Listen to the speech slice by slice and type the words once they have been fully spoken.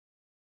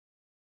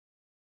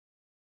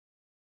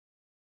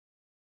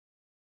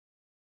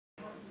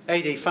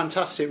Ady,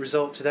 fantastic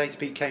result today to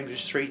beat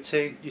Cambridge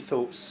 3-2. Your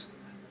thoughts?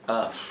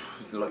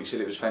 Like you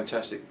said, it was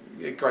fantastic.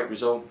 Yeah, great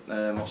result.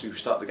 Obviously we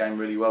started the game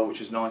really well,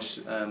 which was nice,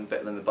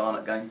 better than the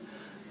Barnet game.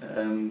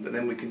 But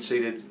then we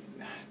conceded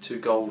 2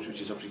 goals,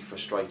 which is obviously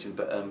frustrating.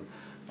 But I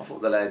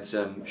thought the lads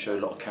showed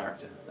a lot of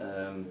character,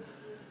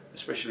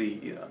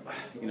 especially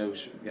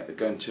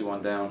going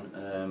 2-1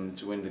 down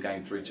to win the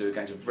game 3-2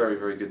 against a very,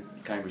 very good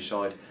Cambridge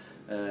side.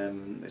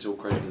 It's all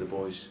credit to the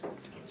boys.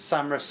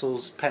 Sam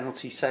Russell's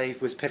penalty save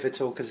was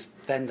pivotal because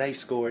then they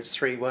score. It's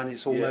 3-1.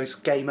 It's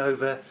almost game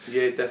over.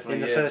 Yeah, definitely.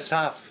 In the first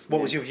half.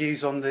 What was your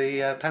views on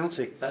the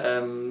penalty? I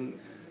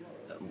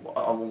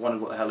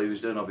wondered what the hell he was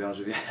doing. I'll be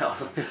honest with you.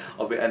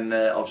 And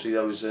obviously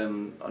I was I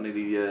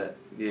nearly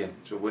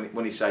So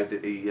when he saved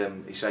it,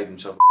 he saved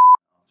himself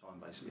time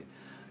basically.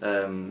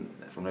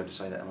 If I'm allowed to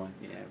say that, am I?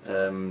 Yeah.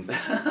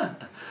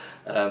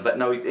 But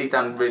no, he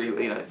done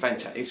really,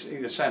 fantastic.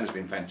 Sam has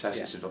been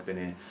fantastic since I've been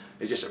here.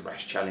 It's just a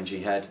rash challenge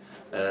he had,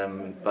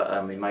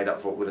 but he made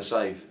up for it with a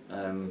save.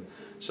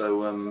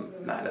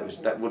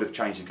 That would have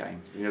changed the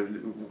game.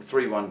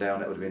 3-1 down,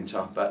 that would have been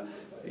tough. But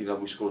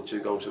we scored 2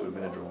 goals, it would have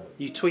been a draw.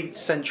 You tweet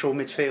central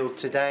midfield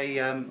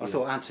today. I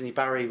thought Anthony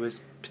Barry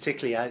was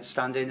particularly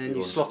outstanding, and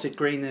you slotted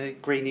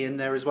Greeny in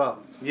there as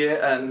well.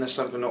 Yeah, and that's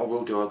something that I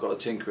will do. I've got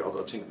to tinker it.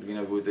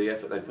 With the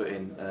effort they put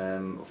in.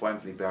 For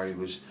Anthony Barry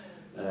was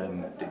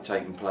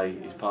dictating play.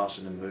 His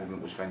passing and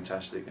movement was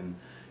fantastic, and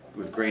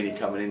with Greeny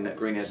coming in,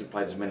 Greeny hasn't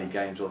played as many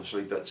games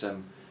obviously, but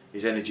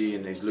his energy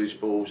and his loose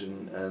balls,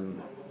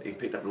 and he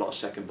picked up a lot of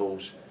second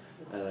balls.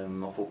 I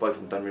thought both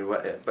of them done really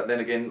well. But then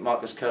again,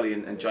 Marcus Kelly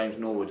and James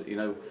Norwood,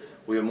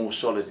 we were more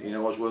solid. I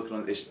was working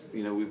on this.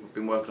 We've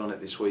been working on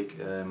it this week.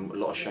 A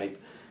lot of shape,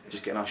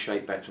 just getting our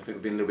shape back. So I think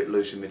we've been a little bit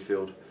loose in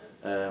midfield.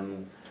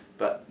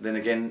 But then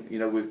again,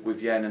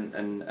 with Jan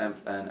and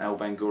Al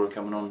Bangura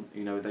coming on,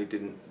 they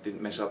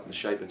didn't mess up the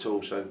shape at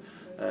all. So,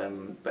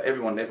 but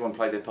everyone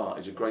played their part.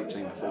 It was a great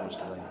team performance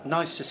today.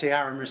 Nice to see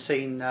Aaron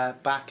Racine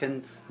back,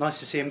 and nice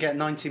to see him get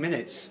 90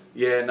 minutes.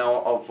 Yeah, no,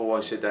 I've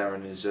always said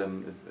Aaron is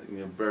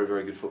very,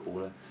 very good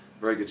footballer,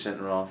 very good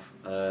centre half.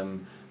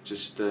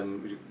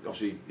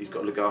 Obviously he's got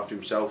to look after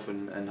himself,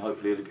 and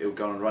hopefully he'll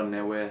go on and run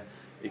there where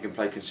he can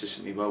play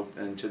consistently well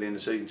until the end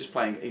of the season.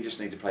 He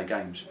just needs to play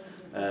games.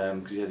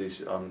 Because he had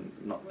his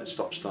not a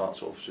stop-start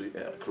sort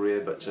of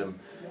career, but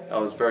I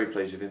was very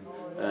pleased with him.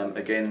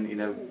 Again,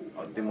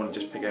 I didn't want to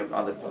just pick out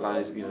other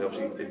players.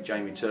 Obviously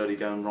Jamie Turley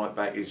going right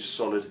back, he's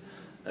solid.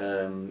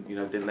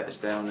 Didn't let us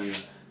down, and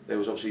there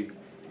was obviously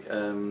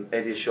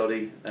Eddie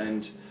Shoddy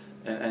and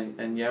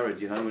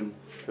Yared. And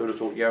who would have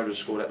thought Yared would have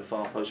scored at the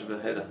far post with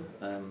a header?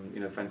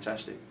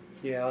 Fantastic.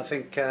 Yeah, I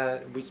think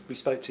we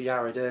spoke to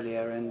Yared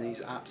earlier, and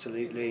he's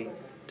absolutely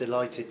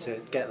delighted to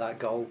get that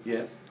goal.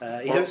 Yeah,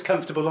 he looks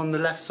comfortable on the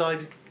left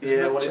side.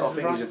 Yeah, I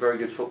think he's a very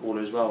good footballer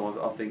as well.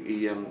 I think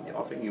you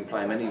can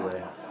play him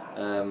anywhere,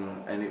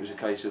 and it was a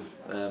case of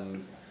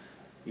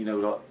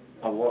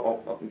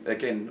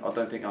again, I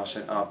don't think our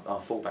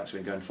fullbacks have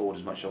been going forward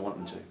as much as I want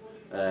them to.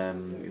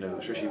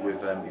 Especially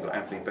with you've got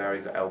Anthony Barry,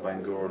 you've got Al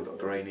Bangura, you've got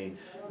Greeny,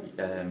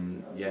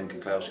 Jan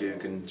Kaklowski, who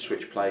can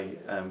switch play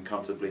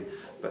comfortably.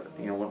 But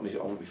I want my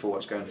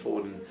forwards going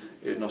forward, and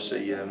it was nice to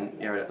see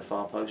Yared at the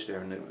far post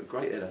there, and a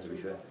great header, to be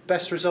fair.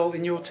 Best result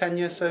in your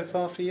tenure so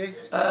far for you?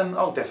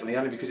 Definitely,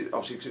 only because it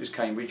was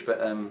Cambridge, but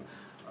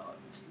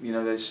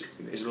there's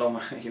a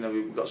long.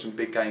 We've got some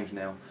big games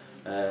now,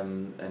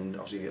 and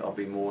obviously I'll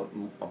be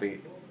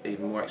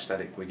even more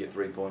ecstatic when we get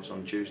 3 points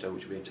on Tuesday,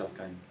 which will be a tough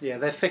game. Yeah,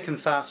 they're thick and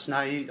fast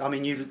now. You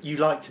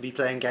like to be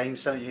playing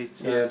games, don't you?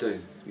 So. Yeah, I do.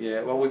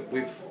 Yeah, well,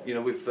 we've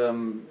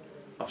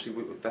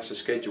obviously that's a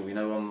schedule.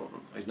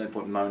 There's no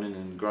point moaning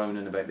and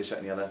groaning about this, that,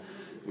 and the other.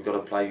 We've got to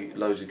play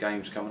loads of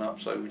games coming up,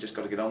 so we just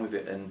got to get on with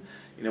it. And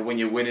when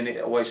you're winning,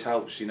 it always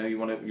helps. You're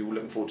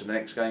looking forward to the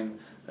next game.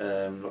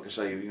 Like I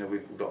say,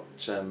 we've got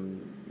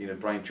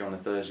Braintree on the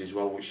Thursday as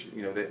well, which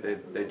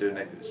they're doing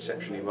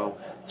exceptionally well.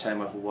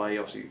 Tamworth away,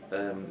 obviously,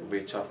 will be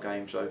a tough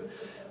game. So,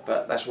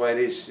 but that's the way it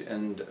is,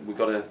 and we've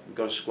got a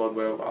squad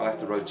where I'll have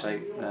to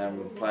rotate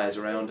players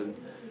around, and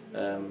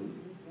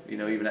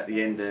even at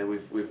the end there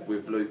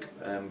with Luke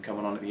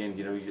coming on at the end,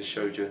 he just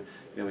showed you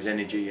his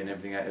energy and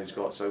everything that he's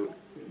got. So,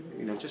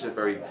 just a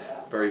very,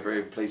 very,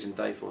 very pleasing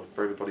day for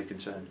everybody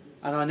concerned.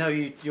 And I know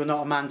you're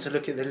not a man to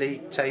look at the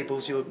league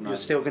tables. You're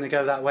still going to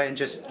go that way and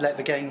just let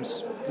the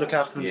games look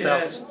after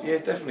themselves. Yeah,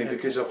 definitely,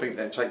 because I think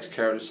that takes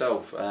care of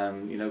itself.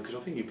 Because I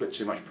think you put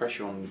too much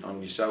pressure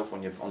on yourself,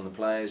 on the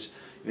players.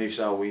 You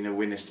say,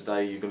 win this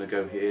today, you're going to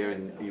go here,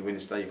 and you win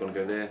this today, you're going to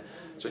go there.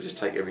 So just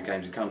take every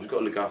game as it comes. We've got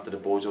to look after the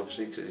boys,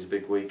 obviously, because it's a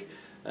big week.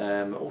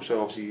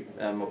 Also, obviously,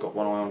 I've got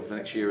one eye on for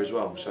next year as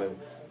well. So,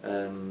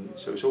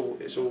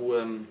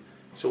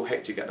 it's all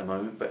hectic at the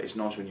moment, but it's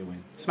nice when you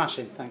win.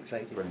 Smashing. Thanks,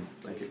 Ady. Brilliant.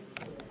 Thank you.